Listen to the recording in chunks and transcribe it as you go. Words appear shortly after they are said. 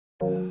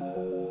Hello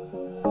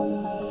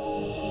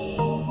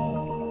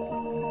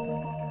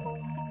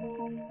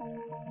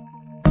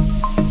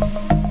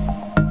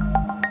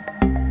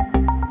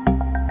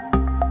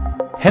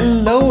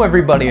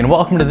everybody, and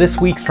welcome to this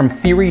week's From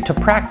Theory to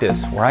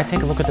Practice, where I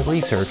take a look at the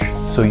research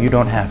so you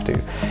don't have to.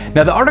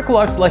 Now, the article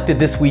I've selected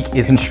this week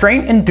is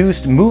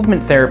Constraint-Induced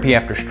Movement Therapy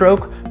After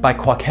Stroke by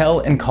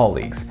Kwakkel and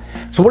colleagues.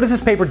 So what does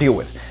this paper deal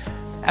with?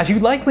 As you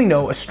likely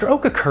know, a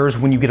stroke occurs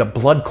when you get a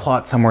blood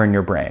clot somewhere in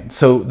your brain.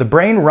 So the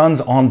brain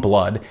runs on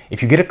blood.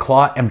 If you get a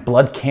clot and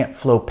blood can't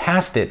flow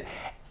past it,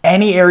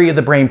 any area of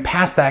the brain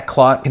past that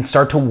clot can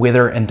start to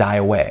wither and die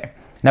away.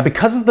 Now,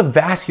 because of the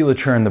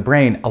vasculature in the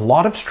brain, a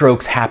lot of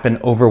strokes happen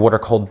over what are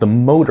called the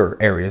motor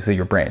areas of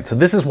your brain. So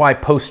this is why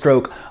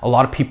post-stroke, a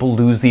lot of people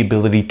lose the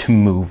ability to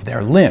move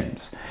their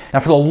limbs. Now,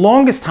 for the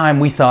longest time,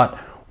 we thought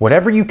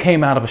whatever you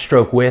came out of a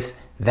stroke with,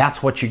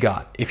 that's what you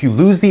got. If you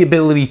lose the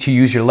ability to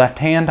use your left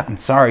hand, I'm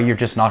sorry, you're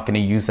just not going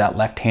to use that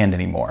left hand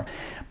anymore.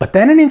 But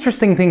then an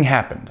interesting thing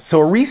happened. So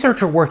a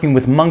researcher working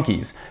with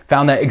monkeys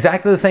found that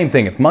exactly the same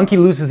thing. If monkey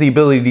loses the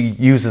ability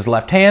to use his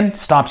left hand,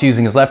 stops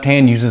using his left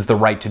hand, uses the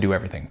right to do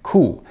everything.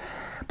 Cool.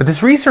 But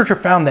this researcher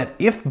found that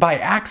if by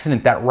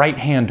accident that right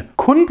hand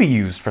couldn't be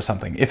used for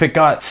something, if it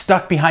got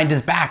stuck behind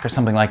his back or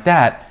something like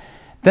that,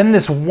 then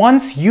this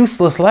once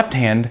useless left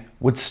hand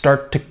would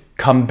start to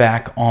come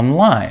back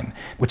online,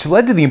 which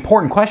led to the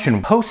important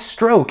question,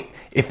 post-stroke,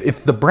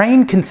 if the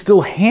brain can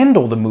still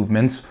handle the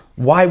movements,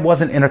 why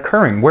wasn't it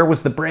occurring? Where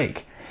was the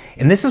break?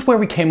 And this is where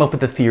we came up with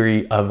the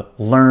theory of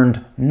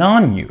learned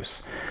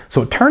non-use.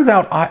 So it turns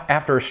out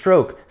after a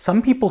stroke,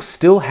 some people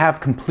still have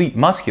complete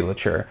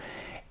musculature.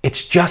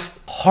 It's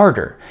just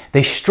harder.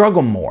 They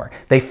struggle more.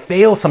 They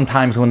fail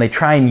sometimes when they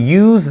try and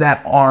use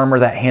that arm or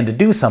that hand to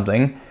do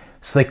something.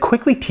 So they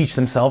quickly teach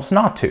themselves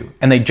not to,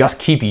 and they just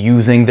keep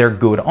using their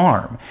good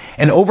arm.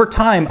 And over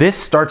time, this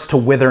starts to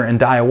wither and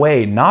die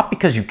away, not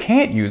because you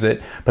can't use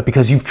it, but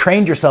because you've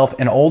trained yourself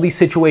in all these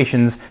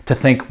situations to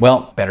think,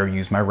 well, better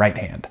use my right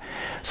hand.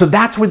 So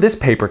that's where this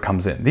paper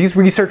comes in. These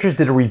researchers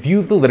did a review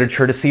of the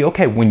literature to see,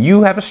 okay, when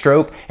you have a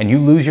stroke and you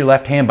lose your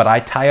left hand, but I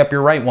tie up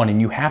your right one and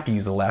you have to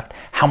use the left,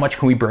 how much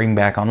can we bring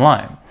back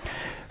online?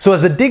 So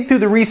as I dig through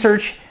the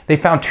research, they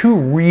found two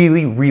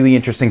really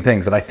interesting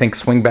things that I think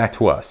swing back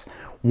to us.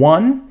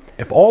 One,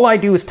 if all I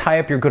do is tie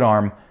up your good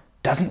arm,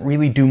 doesn't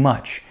really do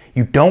much.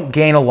 You don't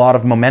gain a lot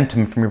of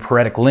momentum from your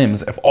paretic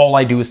limbs if all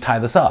I do is tie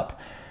this up.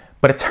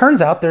 But it turns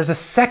out there's a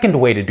second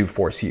way to do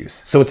force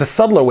use. So it's a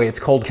subtler way. It's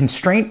called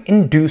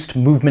Constraint-Induced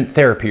Movement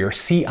Therapy, or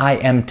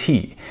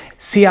CIMT.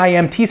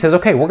 CIMT says,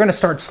 okay, we're gonna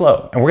start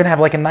slow, and we're gonna have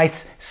like a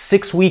nice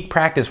 6-week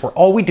practice where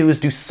all we do is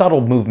do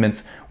subtle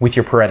movements with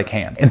your paretic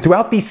hand. And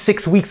throughout these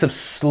 6 weeks of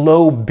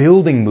slow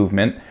building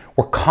movement,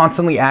 we're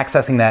constantly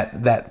accessing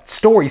that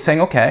story saying,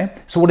 okay,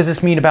 so what does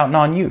this mean about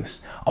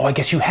non-use? Oh, I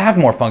guess you have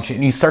more function,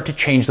 and you start to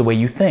change the way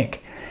you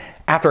think.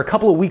 After a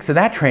couple of weeks of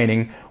that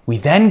training, we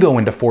then go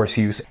into force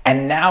use,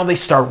 and now they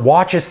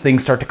watch as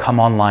things start to come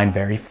online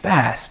very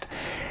fast.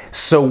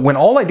 So when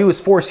all I do is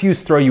force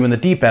use, throw you in the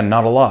deep end,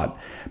 not a lot.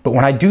 But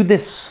when I do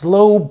this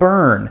slow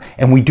burn,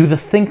 and we do the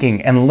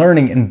thinking and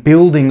learning and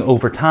building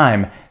over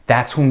time,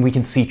 that's when we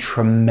can see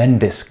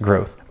tremendous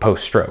growth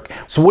post-stroke.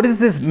 So what does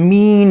this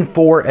mean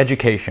for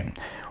education?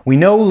 We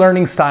know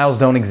learning styles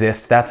don't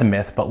exist, that's a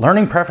myth, but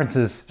learning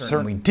preferences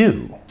certainly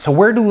do. So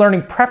where do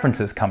learning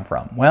preferences come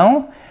from?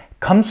 Well, it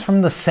comes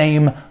from the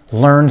same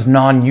learned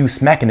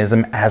non-use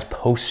mechanism as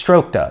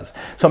post-stroke does.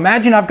 So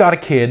imagine I've got a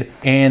kid,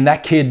 and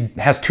that kid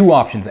has two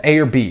options, A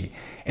or B,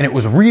 and it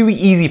was really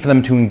easy for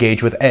them to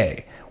engage with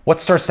A. What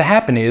starts to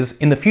happen is,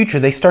 in the future,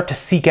 they start to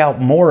seek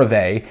out more of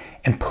A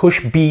and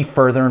push B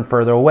further and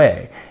further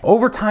away.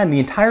 Over time, the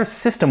entire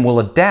system will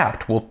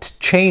adapt, will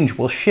change,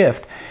 will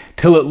shift,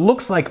 till it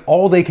looks like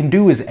all they can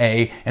do is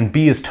A and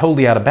B is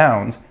totally out of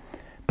bounds.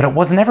 But it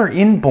was never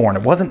inborn,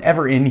 it wasn't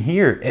ever in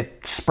here.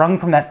 It sprung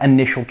from that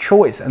initial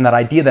choice and that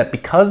idea that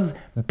because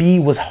B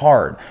was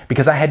hard,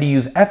 because I had to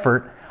use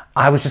effort,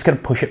 I was just gonna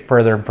push it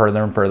further and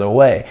further and further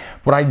away.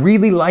 What I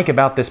really like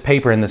about this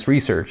paper and this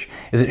research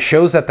is it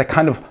shows that the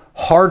kind of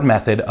hard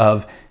method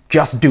of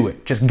just do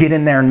it, just get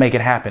in there and make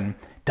it happen,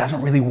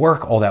 doesn't really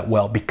work all that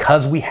well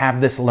because we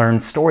have this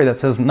learned story that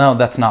says, no,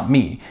 that's not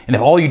me. And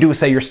if all you do is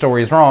say your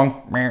story is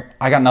wrong,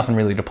 I got nothing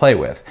really to play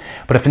with.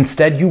 But if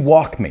instead you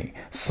walk me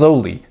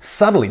slowly,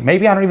 subtly,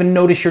 maybe I don't even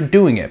notice you're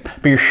doing it,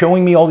 but you're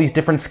showing me all these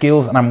different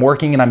skills and I'm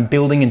working and I'm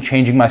building and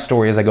changing my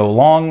story as I go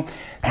along,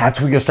 that's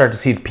where you'll start to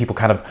see people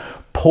kind of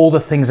pull the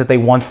things that they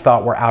once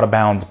thought were out of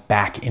bounds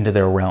back into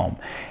their realm.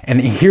 And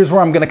here's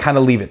where I'm gonna kind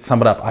of leave it,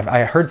 sum it up.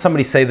 I heard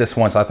somebody say this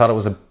once, I thought it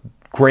was a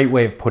great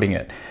way of putting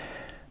it.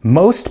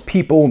 Most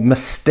people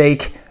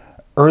mistake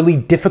early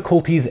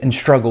difficulties and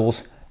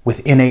struggles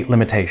with innate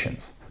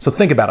limitations. So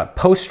think about it,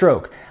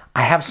 post-stroke,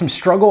 I have some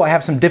struggle, I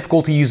have some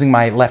difficulty using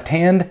my left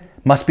hand,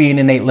 must be an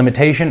innate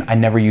limitation, I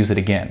never use it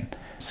again.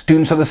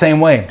 Students are the same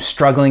way,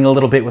 struggling a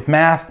little bit with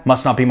math,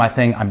 must not be my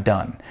thing, I'm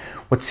done.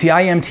 What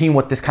CIMT and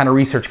what this kind of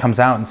research comes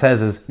out and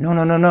says is,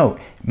 no,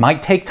 it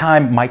might take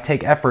time, might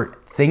take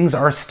effort, Things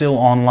are still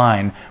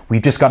online.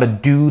 We've just got to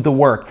do the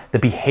work, the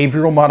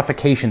behavioral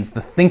modifications,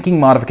 the thinking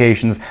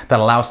modifications that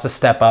allow us to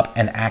step up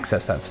and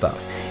access that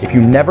stuff. If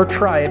you never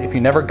try it, if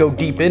you never go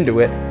deep into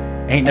it,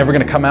 ain't never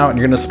gonna come out and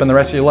you're gonna spend the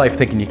rest of your life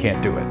thinking you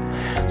can't do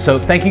it. So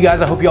thank you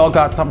guys. I hope you all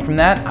got something from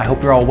that. I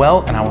hope you're all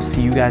well, and I will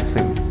see you guys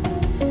soon.